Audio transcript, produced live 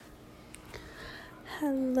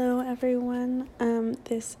Hello everyone,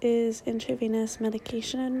 this is intravenous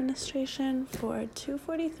medication administration for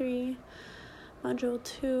 243, Module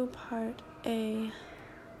 2, Part A,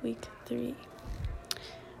 Week 3.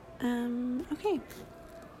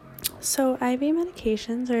 So IV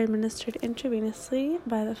medications are administered intravenously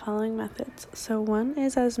by the following methods. So 1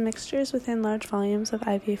 is as mixtures within large volumes of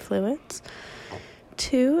IV fluids.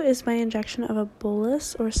 2 is by injection of a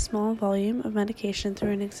bolus or small volume of medication through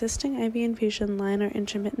an existing IV infusion line or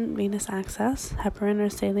intermittent venous access, heparin or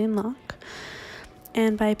saline lock,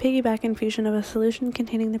 and by piggyback infusion of a solution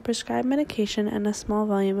containing the prescribed medication and a small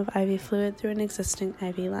volume of IV fluid through an existing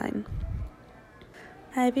IV line.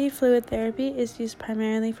 IV fluid therapy is used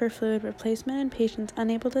primarily for fluid replacement in patients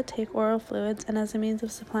unable to take oral fluids and as a means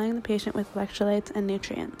of supplying the patient with electrolytes and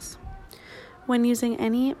nutrients. When using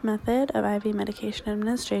any method of IV medication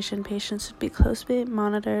administration, patients should be closely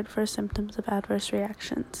monitored for symptoms of adverse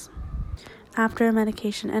reactions. After a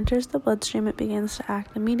medication enters the bloodstream, it begins to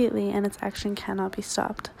act immediately and its action cannot be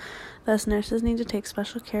stopped. Thus, nurses need to take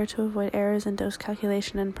special care to avoid errors in dose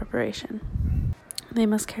calculation and preparation. They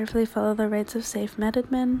must carefully follow the rites of safe med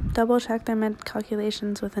admin, double-check their med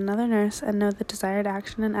calculations with another nurse, and know the desired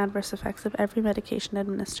action and adverse effects of every medication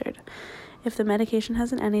administered. If the medication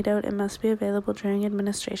has an antidote, it must be available during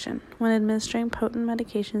administration. When administering potent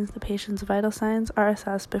medications, the patient's vital signs are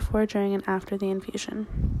assessed before, during, and after the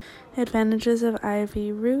infusion. Advantages of IV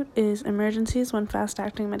route is emergencies when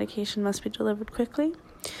fast-acting medication must be delivered quickly.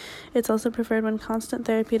 It's also preferred when constant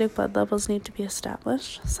therapeutic blood levels need to be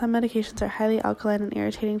established. Some medications are highly alkaline and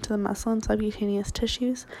irritating to the muscle and subcutaneous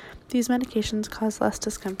tissues. These medications cause less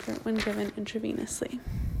discomfort when given intravenously.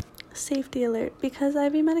 Safety alert. Because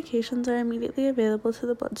IV medications are immediately available to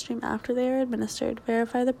the bloodstream after they are administered,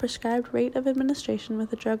 verify the prescribed rate of administration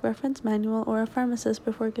with a drug reference manual or a pharmacist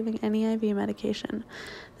before giving any IV medication.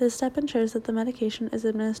 This step ensures that the medication is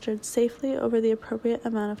administered safely over the appropriate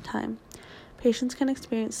amount of time. Patients can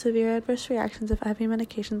experience severe adverse reactions if IV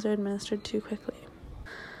medications are administered too quickly.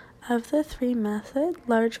 Of the three methods,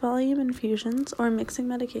 large volume infusions or mixing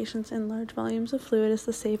medications in large volumes of fluid is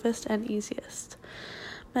the safest and easiest.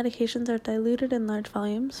 Medications are diluted in large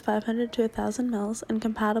volumes, 500 to 1,000 ml, and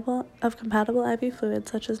compatible IV fluids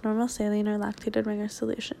such as normal saline or lactated Ringer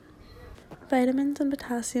solution. Vitamins and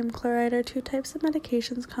potassium chloride are two types of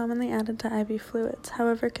medications commonly added to IV fluids.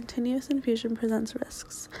 However, continuous infusion presents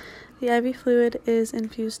risks. The IV fluid is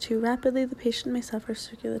infused too rapidly, the patient may suffer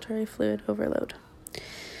circulatory fluid overload.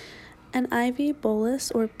 An IV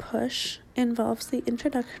bolus or push involves the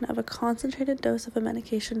introduction of a concentrated dose of a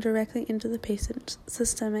medication directly into the patient's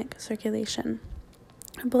systemic circulation.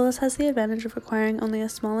 A bolus has the advantage of requiring only a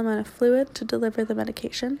small amount of fluid to deliver the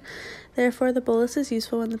medication. Therefore, the bolus is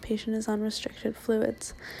useful when the patient is on restricted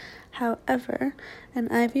fluids. However,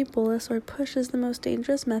 an IV bolus or push is the most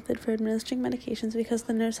dangerous method for administering medications because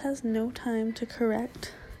the nurse has no time to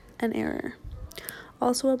correct an error.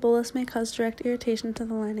 Also, a bolus may cause direct irritation to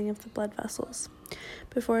the lining of the blood vessels.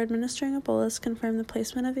 Before administering a bolus, confirm the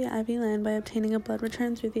placement of the IV line by obtaining a blood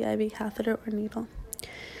return through the IV catheter or needle.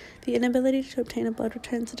 The inability to obtain a blood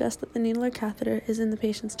return suggests that the needle or catheter is in the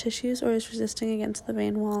patient's tissues or is resisting against the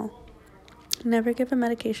vein wall. Never give a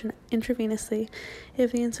medication intravenously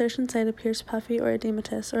if the insertion site appears puffy or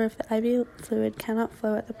edematous, or if the IV fluid cannot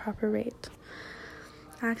flow at the proper rate.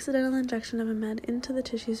 Accidental injection of a med into the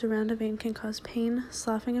tissues around a vein can cause pain,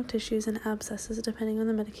 sloughing of tissues, and abscesses depending on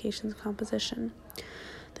the medication's composition.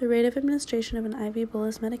 The rate of administration of an IV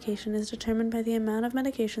bolus medication is determined by the amount of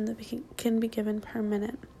medication that can be given per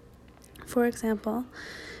minute. For example,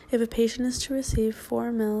 if a patient is to receive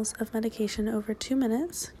 4 ml of medication over 2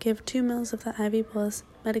 minutes, give 2 ml of the IV bolus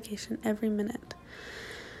medication every minute.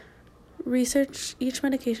 Research each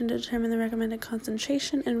medication to determine the recommended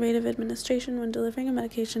concentration and rate of administration. When delivering a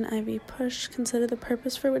medication IV push, consider the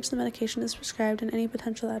purpose for which the medication is prescribed and any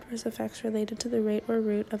potential adverse effects related to the rate or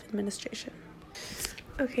route of administration.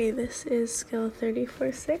 Okay, this is skill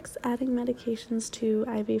 34-6, adding medications to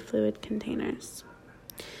IV fluid containers.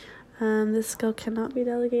 This skill cannot be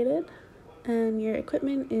delegated, and your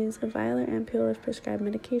equipment is a vial or ampule of prescribed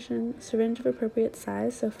medication, syringe of appropriate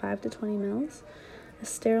size, so 5 to 20 ml, a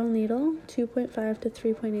sterile needle, 2.5 to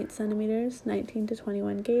 3.8 centimeters, 19 to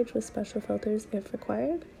 21 gauge with special filters if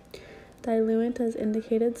required, diluent as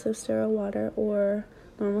indicated, so sterile water or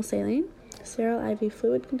normal saline, sterile IV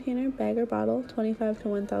fluid container, bag or bottle, 25 to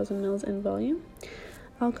 1,000 ml in volume,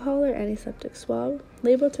 alcohol or antiseptic swab,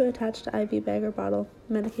 label to attach to IV bag or bottle,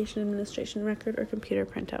 medication administration record or computer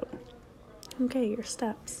printout. Okay, your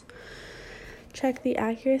steps. Check the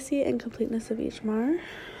accuracy and completeness of each MAR.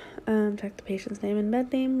 Check the patient's name and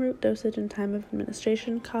med name, route, dosage, and time of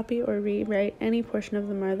administration. Copy or rewrite any portion of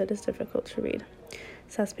the MAR that is difficult to read.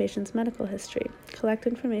 Assess patient's medical history. Collect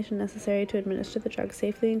information necessary to administer the drug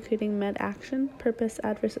safely, including med action, purpose,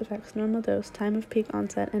 adverse effects, normal dose, time of peak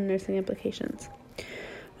onset, and nursing implications.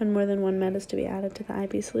 When more than one med is to be added to the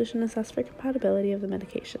IV solution, assess for compatibility of the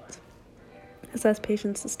medications. Assess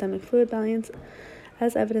patient's systemic fluid balance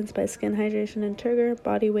as evidenced by skin hydration and turgor,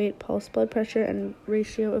 body weight, pulse, blood pressure, and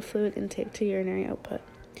ratio of fluid intake to urinary output.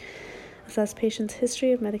 Assess patient's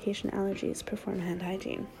history of medication allergies. Perform hand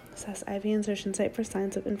hygiene. Assess IV insertion site for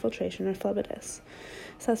signs of infiltration or phlebitis.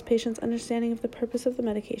 Assess patient's understanding of the purpose of the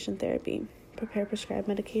medication therapy. Prepare prescribed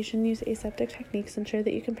medication. Use aseptic techniques. Ensure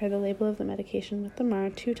that you compare the label of the medication with the MAR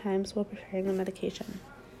 2 times while preparing the medication.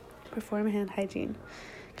 Perform hand hygiene.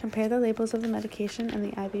 Compare the labels of the medication and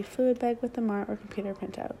the IV fluid bag with the MAR or computer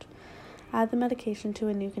printout. Add the medication to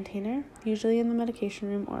a new container, usually in the medication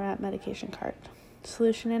room or at medication cart.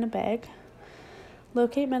 Solution in a bag.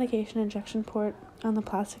 Locate medication injection port on the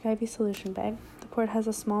plastic IV solution bag. The port has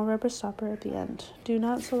a small rubber stopper at the end. Do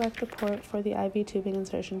not select the port for the IV tubing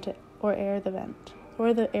insertion or air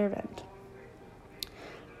vent.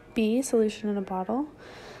 B. Solution in a bottle.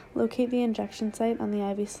 Locate the injection site on the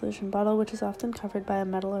IV solution bottle, which is often covered by a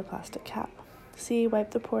metal or plastic cap. C.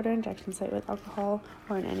 Wipe the port or injection site with alcohol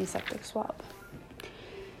or an antiseptic swab.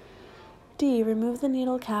 D. Remove the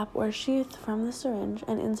needle cap or sheath from the syringe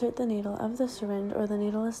and insert the needle of the syringe or the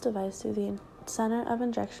needleless device through the center of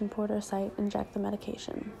injection port or site. Inject the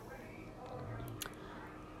medication.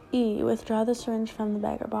 E. Withdraw the syringe from the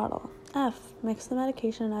bag or bottle. F. Mix the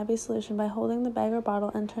medication and IV solution by holding the bag or bottle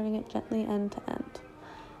and turning it gently end to end.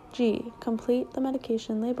 G. Complete the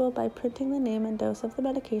medication label by printing the name and dose of the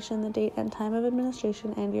medication, the date and time of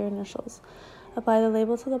administration, and your initials. Apply the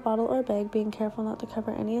label to the bottle or bag, being careful not to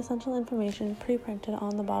cover any essential information pre-printed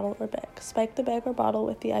on the bottle or bag. Spike the bag or bottle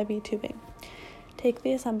with the IV tubing. Take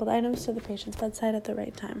the assembled items to the patient's bedside at the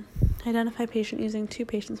right time. Identify patient using 2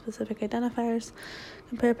 patient-specific identifiers.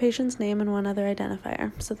 Compare patient's name and 1 other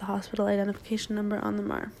identifier, so the hospital identification number on the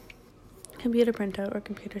MAR. Computer printout or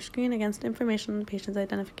computer screen against information on the patient's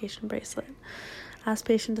identification bracelet. Ask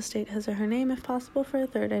patient to state his or her name if possible for a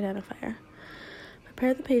 3rd identifier.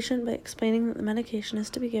 Prepare the patient by explaining that the medication is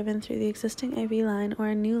to be given through the existing IV line or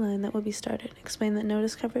a new line that will be started. Explain that no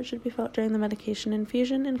discomfort should be felt during the medication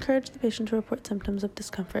infusion. Encourage the patient to report symptoms of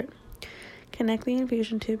discomfort. Connect the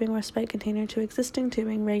infusion tubing or spike container to existing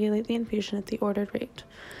tubing. Regulate the infusion at the ordered rate.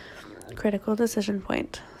 Critical decision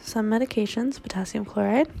point. Some medications, potassium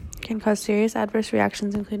chloride, can cause serious adverse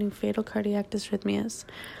reactions, including fatal cardiac dysrhythmias.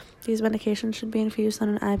 These medications should be infused on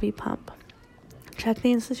an IV pump. Check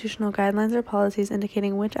the institutional guidelines or policies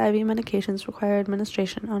indicating which IV medications require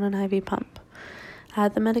administration on an IV pump.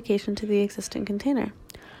 Add the medication to the existing container.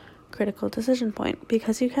 Critical decision point.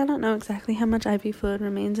 Because you cannot know exactly how much IV fluid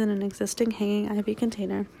remains in an existing hanging IV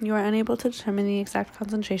container, you are unable to determine the exact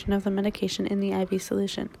concentration of the medication in the IV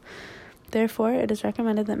solution. Therefore, it is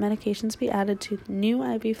recommended that medications be added to new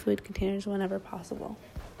IV fluid containers whenever possible.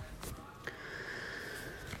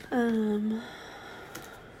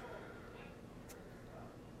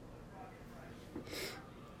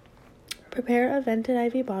 Prepare a vented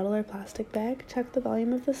IV bottle or plastic bag. Check the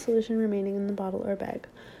volume of the solution remaining in the bottle or bag.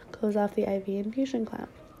 Close off the IV infusion clamp.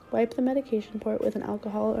 Wipe the medication port with an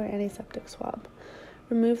alcohol or antiseptic swab.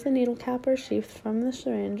 Remove the needle cap or sheath from the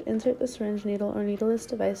syringe. Insert the syringe needle or needleless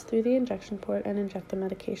device through the injection port and inject the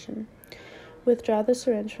medication. Withdraw the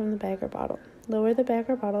syringe from the bag or bottle. Lower the bag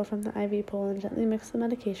or bottle from the IV pole and gently mix the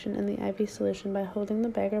medication and the IV solution by holding the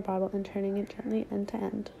bag or bottle and turning it gently end to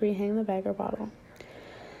end. Rehang the bag or bottle.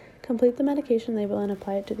 Complete the medication label and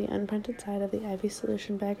apply it to the unprinted side of the IV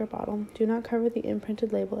solution bag or bottle. Do not cover the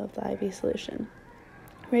imprinted label of the IV solution.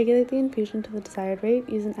 Regulate the infusion to the desired rate.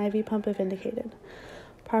 Use an IV pump if indicated.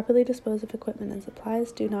 Properly dispose of equipment and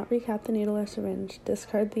supplies. Do not recap the needle or syringe.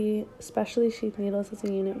 Discard the specially sheathed needles as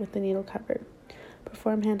a unit with the needle covered.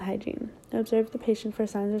 Perform hand hygiene. Observe the patient for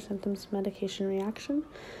signs or symptoms of medication reaction.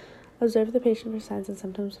 Observe the patient for signs and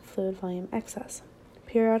symptoms of fluid volume excess.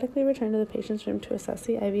 Periodically return to the patient's room to assess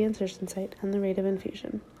the IV insertion site and the rate of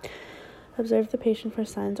infusion. Observe the patient for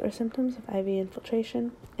signs or symptoms of IV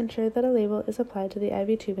infiltration. Ensure that a label is applied to the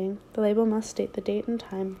IV tubing. The label must state the date and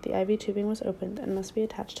time the IV tubing was opened and must be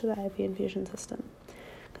attached to the IV infusion system.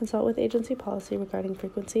 Consult with agency policy regarding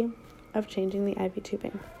frequency of changing the IV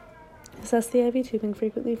tubing. Assess the IV tubing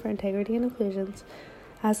frequently for integrity and occlusions.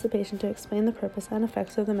 Ask the patient to explain the purpose and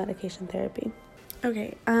effects of the medication therapy.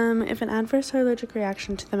 Okay, if an adverse or allergic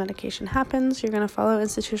reaction to the medication happens, you're going to follow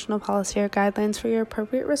institutional policy or guidelines for your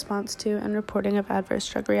appropriate response to and reporting of adverse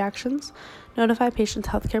drug reactions, notify patient's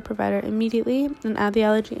healthcare provider immediately, and add the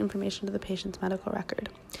allergy information to the patient's medical record.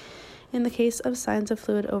 In the case of signs of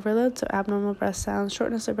fluid overload, so abnormal breath sounds,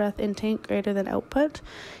 shortness of breath, intake greater than output,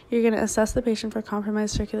 you're going to assess the patient for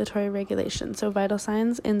compromised circulatory regulation, so vital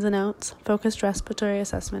signs, ins and outs, focused respiratory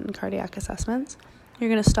assessment, and cardiac assessments. You're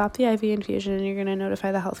going to stop the IV infusion, and you're going to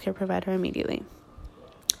notify the healthcare provider immediately.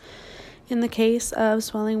 In the case of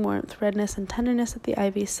swelling, warmth, redness, and tenderness at the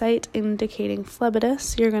IV site indicating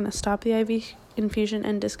phlebitis, you're going to stop the IV infusion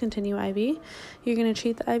and discontinue IV. You're going to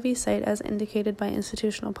treat the IV site as indicated by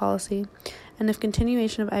institutional policy, and if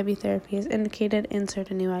continuation of IV therapy is indicated, insert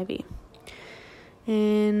a new IV.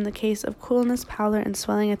 In the case of coolness, pallor, and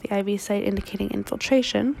swelling at the IV site indicating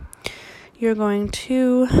infiltration, you're going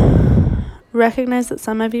to recognize that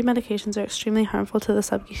some IV medications are extremely harmful to the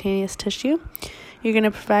subcutaneous tissue. You're going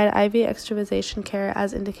to provide IV extravasation care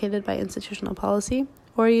as indicated by institutional policy,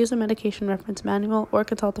 or use a medication reference manual, or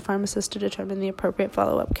consult the pharmacist to determine the appropriate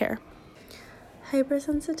follow-up care.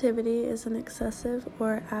 Hypersensitivity is an excessive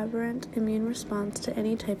or aberrant immune response to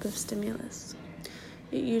any type of stimulus.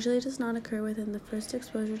 It usually does not occur within the first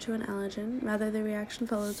exposure to an allergen. Rather, the reaction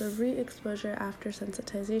follows a re-exposure after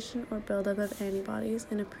sensitization or buildup of antibodies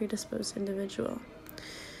in a predisposed individual.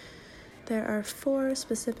 There are 4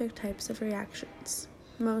 specific types of reactions.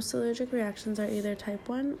 Most allergic reactions are either type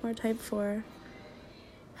 1 or type 4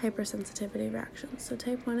 hypersensitivity reactions. So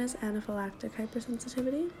type 1 is anaphylactic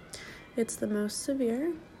hypersensitivity. It's the most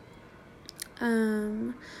severe.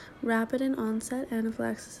 Rapid in onset,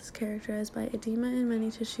 anaphylaxis is characterized by edema in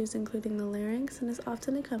many tissues, including the larynx, and is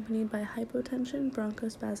often accompanied by hypotension,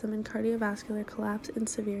 bronchospasm, and cardiovascular collapse in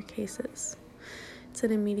severe cases. It's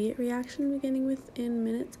an immediate reaction beginning within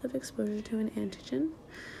minutes of exposure to an antigen.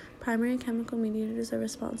 Primary chemical mediators are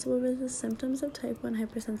responsible for the symptoms of type 1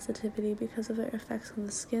 hypersensitivity because of their effects on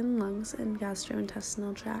the skin, lungs, and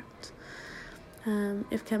gastrointestinal tract.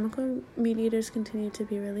 If chemical mediators continue to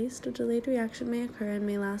be released, a delayed reaction may occur and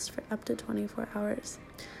may last for up to 24 hours.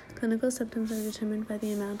 Clinical symptoms are determined by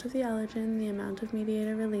the amount of the allergen, the amount of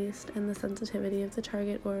mediator released, and the sensitivity of the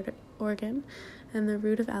target organ, and the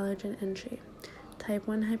route of allergen entry. Type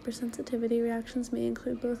 1 hypersensitivity reactions may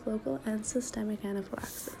include both local and systemic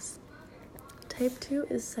anaphylaxis. Type 2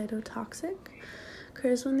 is cytotoxic.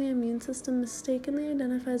 Occurs when the immune system mistakenly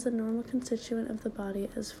identifies a normal constituent of the body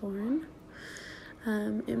as foreign.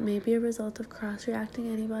 It may be a result of cross-reacting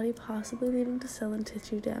antibody, possibly leading to cell and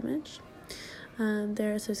tissue damage.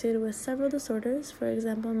 They're associated with several disorders, for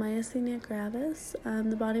example, myasthenia gravis.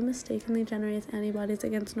 The body mistakenly generates antibodies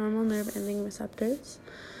against normal nerve-ending receptors.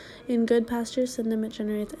 In Goodpasture syndrome, it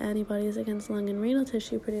generates antibodies against lung and renal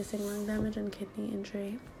tissue, producing lung damage and kidney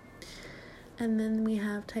injury. And then we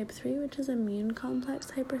have type 3, which is immune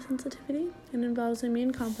complex hypersensitivity. It involves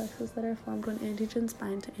immune complexes that are formed when antigens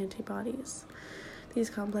bind to antibodies. These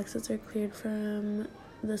complexes are cleared from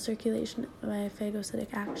the circulation by phagocytic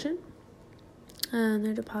action.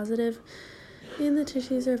 They're deposited in the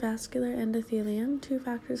tissues or vascular endothelium. 2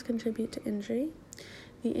 factors contribute to injury: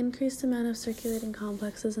 the increased amount of circulating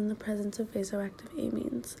complexes in the presence of vasoactive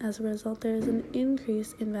amines. As a result, there is an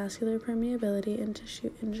increase in vascular permeability and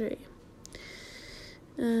tissue injury.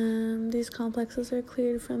 These complexes are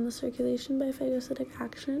cleared from the circulation by phagocytic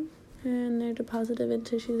action, and they're deposited in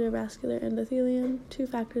tissues or vascular endothelium. 2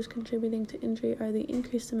 factors contributing to injury are the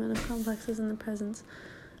increased amount of complexes in the presence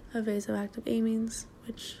of vasoactive amines,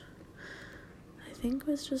 which I think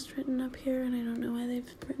was just written up here, and I don't know why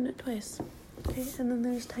they've written it twice. Okay, and then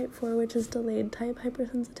there's type 4, which is delayed type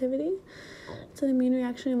hypersensitivity. It's an immune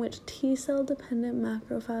reaction in which T-cell dependent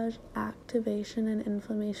macrophage activation and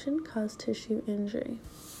inflammation cause tissue injury.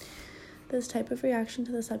 This type of reaction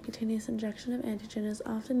to the subcutaneous injection of antigen is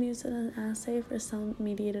often used as an assay for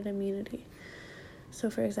cell-mediated immunity. So,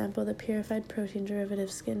 for example, the purified protein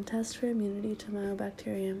derivative skin test for immunity to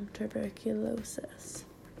Mycobacterium tuberculosis.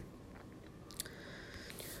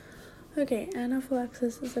 Okay,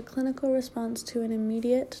 anaphylaxis is a clinical response to an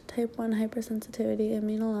immediate type 1 hypersensitivity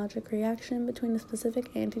immunologic reaction between a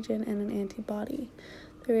specific antigen and an antibody.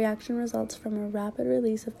 The reaction results from a rapid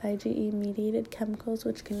release of IgE-mediated chemicals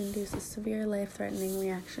which can induce a severe life-threatening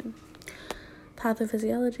reaction.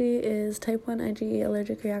 Pathophysiology is type 1 IgE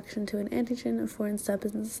allergic reaction to an antigen, a foreign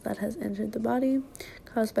substance that has entered the body,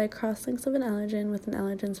 caused by cross-links of an allergen with an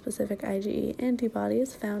allergen-specific IgE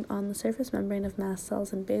antibodies found on the surface membrane of mast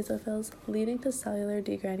cells and basophils, leading to cellular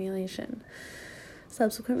degranulation.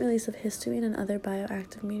 Subsequent release of histamine and other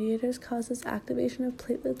bioactive mediators causes activation of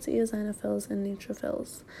platelets, eosinophils, and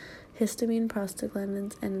neutrophils. Histamine,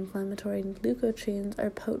 prostaglandins, and inflammatory leukotrienes are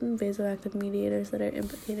potent vasoactive mediators that are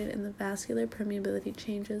implicated in the vascular permeability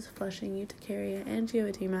changes, flushing, urticaria,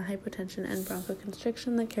 angioedema, hypotension, and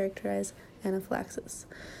bronchoconstriction that characterize anaphylaxis.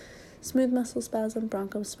 Smooth muscle spasm,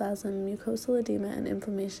 bronchospasm, mucosal edema, and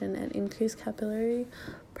inflammation and increased capillary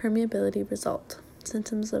permeability result.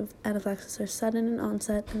 Symptoms of anaphylaxis are sudden in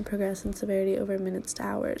onset and progress in severity over minutes to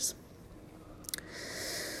hours.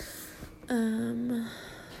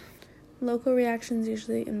 Local reactions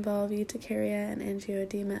usually involve urticaria and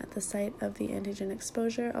angioedema at the site of the antigen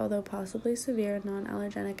exposure, although possibly severe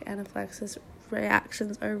non-allergenic anaphylaxis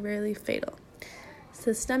reactions are rarely fatal.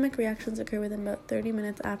 Systemic reactions occur within about 30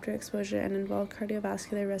 minutes after exposure and involve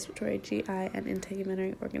cardiovascular, respiratory, GI, and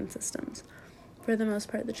integumentary organ systems. For the most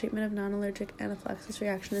part, the treatment of non-allergic anaphylaxis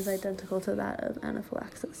reaction is identical to that of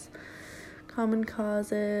anaphylaxis. Common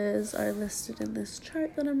causes are listed in this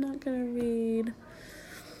chart that I'm not going to read.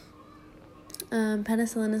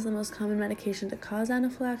 Penicillin is the most common medication to cause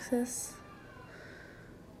anaphylaxis.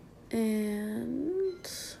 And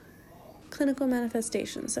clinical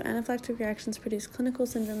manifestations. So anaphylactic reactions produce clinical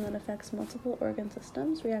syndrome that affects multiple organ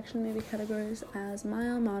systems. Reaction may be categorized as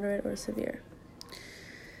mild, moderate, or severe.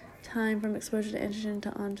 Time from exposure to antigen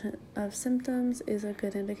to onset of symptoms is a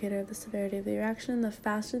good indicator of the severity of the reaction. The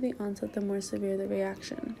faster the onset, the more severe the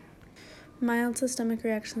reaction. Mild systemic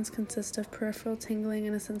reactions consist of peripheral tingling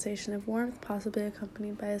and a sensation of warmth, possibly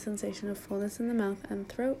accompanied by a sensation of fullness in the mouth and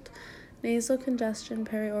throat. Nasal congestion,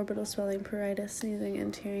 periorbital swelling, pruritus, sneezing,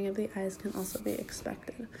 and tearing of the eyes can also be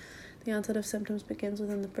expected. The onset of symptoms begins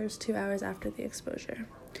within the first 2 hours after the exposure.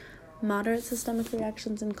 Moderate systemic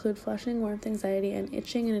reactions include flushing, warmth, anxiety, and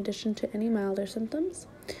itching in addition to any milder symptoms.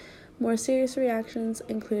 More serious reactions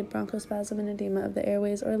include bronchospasm and edema of the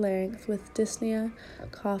airways or larynx with dyspnea,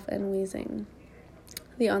 cough, and wheezing.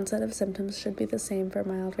 The onset of symptoms should be the same for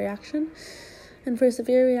mild reaction. And for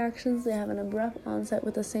severe reactions, they have an abrupt onset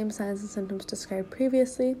with the same signs and symptoms described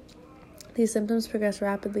previously. These symptoms progress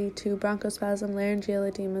rapidly to bronchospasm, laryngeal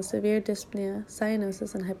edema, severe dyspnea,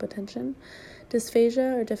 cyanosis, and hypotension.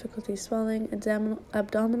 Dysphagia or difficulty swallowing,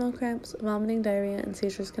 abdominal cramps, vomiting, diarrhea, and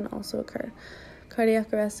seizures can also occur.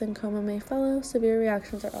 Cardiac arrest and coma may follow. Severe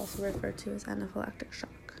reactions are also referred to as anaphylactic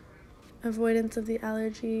shock. Avoidance of the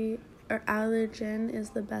allergy or allergen is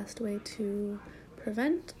the best way to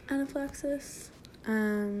prevent anaphylaxis.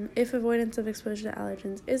 If avoidance of exposure to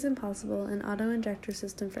allergens is impossible, an auto-injector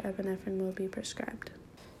system for epinephrine will be prescribed.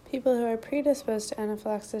 People who are predisposed to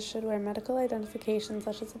anaphylaxis should wear medical identification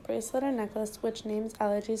such as a bracelet or necklace which names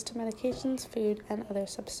allergies to medications, food, and other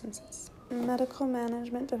substances. Medical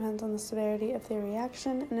management depends on the severity of the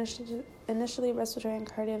reaction. Initially, respiratory and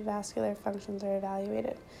cardiovascular functions are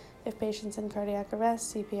evaluated. If patients in cardiac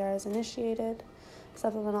arrest, CPR is initiated.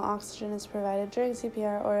 Supplemental oxygen is provided during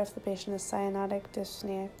CPR, or if the patient is cyanotic,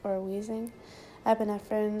 dyspneic, or wheezing.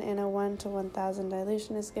 Epinephrine in a 1 to 1,000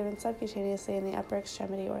 dilution is given subcutaneously in the upper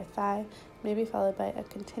extremity or thigh, may be followed by a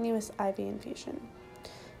continuous IV infusion.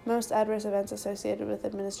 Most adverse events associated with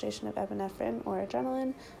administration of epinephrine or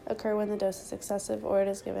adrenaline occur when the dose is excessive or it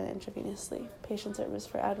is given intravenously. Patients at risk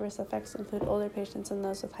for adverse effects include older patients and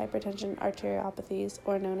those with hypertension, arteriopathies,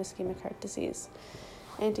 or known ischemic heart disease.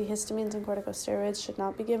 Antihistamines and corticosteroids should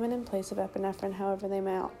not be given in place of epinephrine, however, they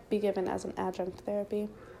may be given as an adjunct therapy.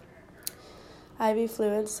 IV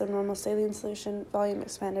fluids, so normal saline solution, volume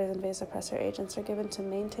expanders, and vasopressor agents are given to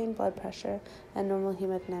maintain blood pressure and normal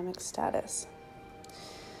hemodynamic status.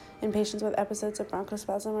 In patients with episodes of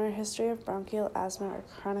bronchospasm or a history of bronchial asthma or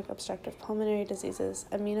chronic obstructive pulmonary diseases,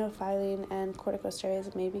 aminophylline and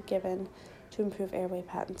corticosteroids may be given to improve airway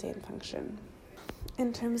patency and function.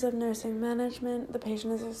 In terms of nursing management, the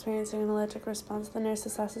patient is experiencing an allergic response. The nurse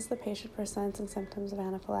assesses the patient for signs and symptoms of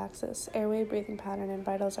anaphylaxis. Airway, breathing pattern, and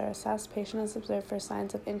vitals are assessed. Patient is observed for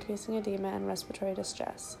signs of increasing edema and respiratory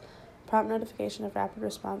distress. Prompt notification of rapid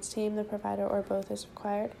response team, the provider, or both is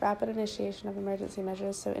required. Rapid initiation of emergency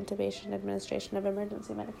measures, so intubation, administration of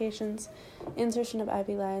emergency medications, insertion of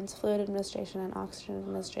IV lines, fluid administration, and oxygen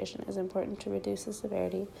administration is important to reduce the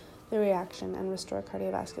severity, the reaction, and restore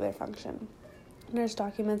cardiovascular function. Nurse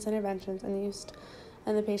documents interventions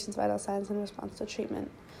and the patient's vital signs in response to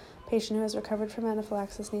treatment. Patient who has recovered from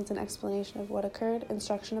anaphylaxis needs an explanation of what occurred,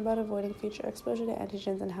 instruction about avoiding future exposure to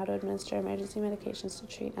antigens, and how to administer emergency medications to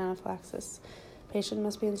treat anaphylaxis. Patient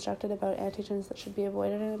must be instructed about antigens that should be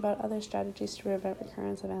avoided and about other strategies to prevent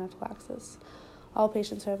recurrence of anaphylaxis. All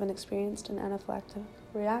patients who have experienced an anaphylactic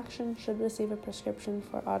reaction should receive a prescription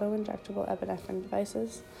for auto-injectable epinephrine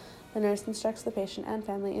devices. The nurse instructs the patient and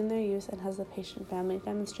family in their use and has the patient family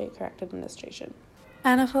demonstrate correct administration.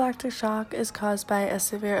 Anaphylactic shock is caused by a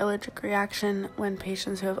severe allergic reaction when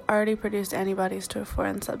patients who have already produced antibodies to a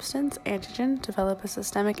foreign substance, antigen, develop a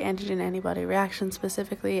systemic antigen-antibody reaction,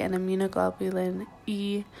 specifically an immunoglobulin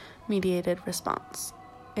E-mediated response.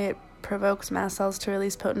 It provokes mast cells to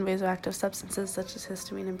release potent vasoactive substances such as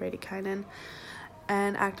histamine and bradykinin,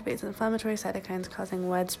 and activates inflammatory cytokines, causing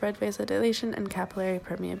widespread vasodilation and capillary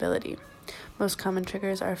permeability. Most common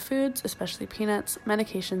triggers are foods, especially peanuts,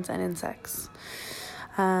 medications, and insects.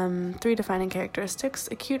 3 defining characteristics: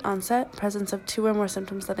 acute onset, presence of 2 or more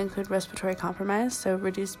symptoms that include respiratory compromise, so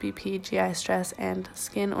reduced BP, GI stress, and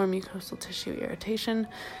skin or mucosal tissue irritation,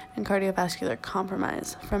 and cardiovascular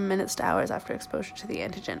compromise from minutes to hours after exposure to the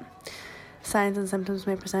antigen. Signs and symptoms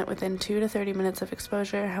may present within 2 to 30 minutes of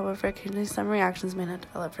exposure. However, occasionally some reactions may not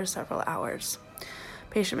develop for several hours.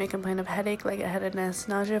 Patient may complain of headache, lightheadedness,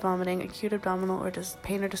 nausea, vomiting, acute abdominal or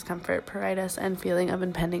pain or discomfort, pruritus, and feeling of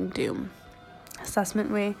impending doom. Assessment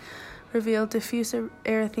may reveal diffuse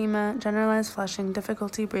erythema, generalized flushing,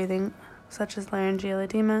 difficulty breathing, such as laryngeal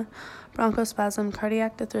edema, bronchospasm,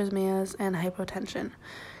 cardiac dysrhythmias, and hypotension.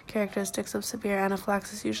 Characteristics of severe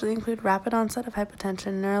anaphylaxis usually include rapid onset of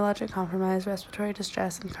hypotension, neurologic compromise, respiratory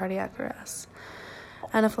distress, and cardiac arrest.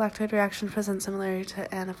 Anaphylactoid reactions present similarly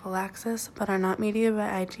to anaphylaxis, but are not mediated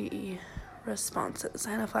by IgE responses.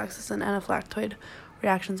 Anaphylaxis and anaphylactoid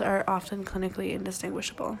reactions are often clinically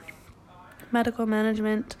indistinguishable. Medical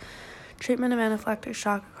management. Treatment of anaphylactic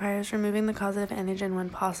shock requires removing the causative antigen when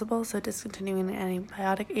possible, so discontinuing an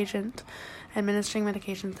antibiotic agent, administering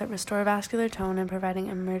medications that restore vascular tone, and providing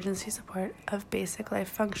emergency support of basic life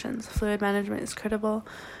functions. Fluid management is critical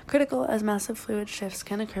as massive fluid shifts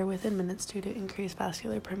can occur within minutes due to increased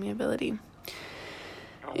vascular permeability.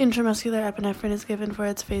 Intramuscular epinephrine is given for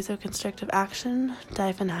its vasoconstrictive action.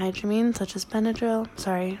 Diphenhydramine,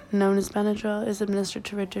 known as Benadryl, is administered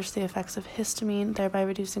to reduce the effects of histamine, thereby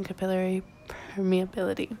reducing capillary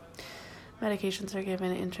permeability. Medications are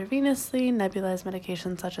given intravenously. Nebulized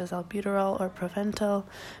medications such as albuterol or Proventil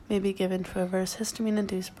may be given to reverse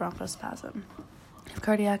histamine-induced bronchospasm. If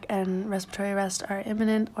cardiac and respiratory arrest are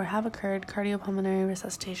imminent or have occurred, cardiopulmonary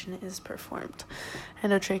resuscitation is performed.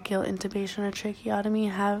 Endotracheal intubation or tracheotomy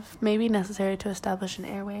may be necessary to establish an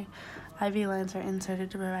airway. IV lines are inserted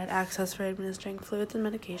to provide access for administering fluids and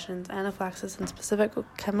medications. Anaphylaxis and specific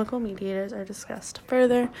chemical mediators are discussed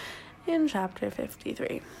further in Chapter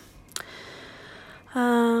 53.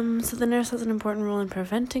 So the nurse has an important role in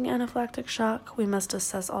preventing anaphylactic shock. We must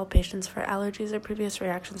assess all patients for allergies or previous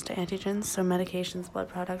reactions to antigens, so medications, blood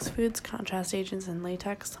products, foods, contrast agents, and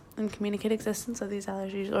latex, and communicate existence of these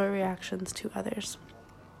allergies or reactions to others.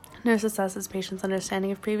 Nurse assesses patients'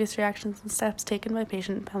 understanding of previous reactions and steps taken by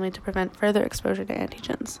patient and family to prevent further exposure to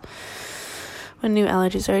antigens. When new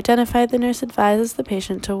allergies are identified, the nurse advises the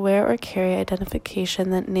patient to wear or carry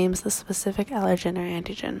identification that names the specific allergen or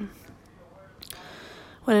antigen.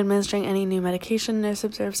 When administering any new medication, nurse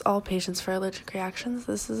observes all patients for allergic reactions.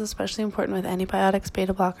 This is especially important with antibiotics,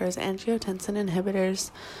 beta blockers, angiotensin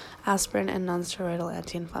inhibitors, aspirin, and nonsteroidal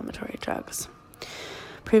anti-inflammatory drugs.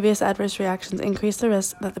 Previous adverse reactions increase the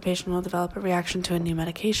risk that the patient will develop a reaction to a new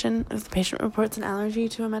medication. If the patient reports an allergy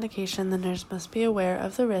to a medication, the nurse must be aware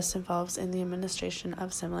of the risks involved in the administration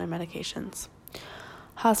of similar medications.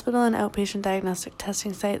 Hospital and outpatient diagnostic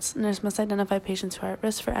testing sites. Nurse must identify patients who are at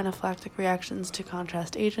risk for anaphylactic reactions to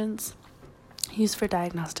contrast agents. Used for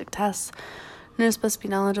diagnostic tests. Nurse must be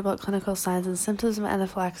knowledgeable about clinical signs and symptoms of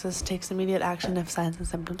anaphylaxis, takes immediate action if signs and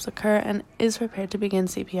symptoms occur, and is prepared to begin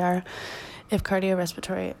CPR if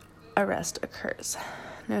cardiorespiratory arrest occurs.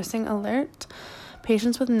 Nursing alert.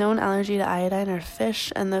 Patients with known allergy to iodine or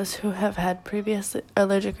fish and those who have had previous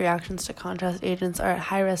allergic reactions to contrast agents are at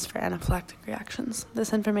high risk for anaphylactic reactions.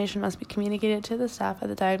 This information must be communicated to the staff at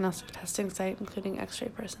the diagnostic testing site, including X-ray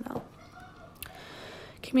personnel.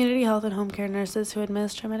 Community health and home care nurses who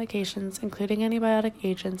administer medications, including antibiotic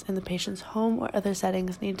agents, in the patient's home or other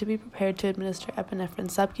settings need to be prepared to administer epinephrine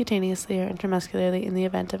subcutaneously or intramuscularly in the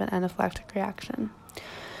event of an anaphylactic reaction.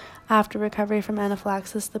 After recovery from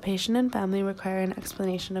anaphylaxis, the patient and family require an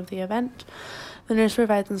explanation of the event. The nurse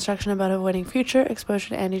provides instruction about avoiding future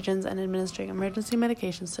exposure to antigens and administering emergency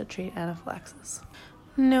medications to treat anaphylaxis.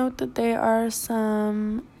 Note that there are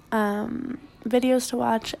some videos to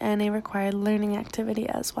watch and a required learning activity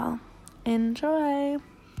as well. Enjoy!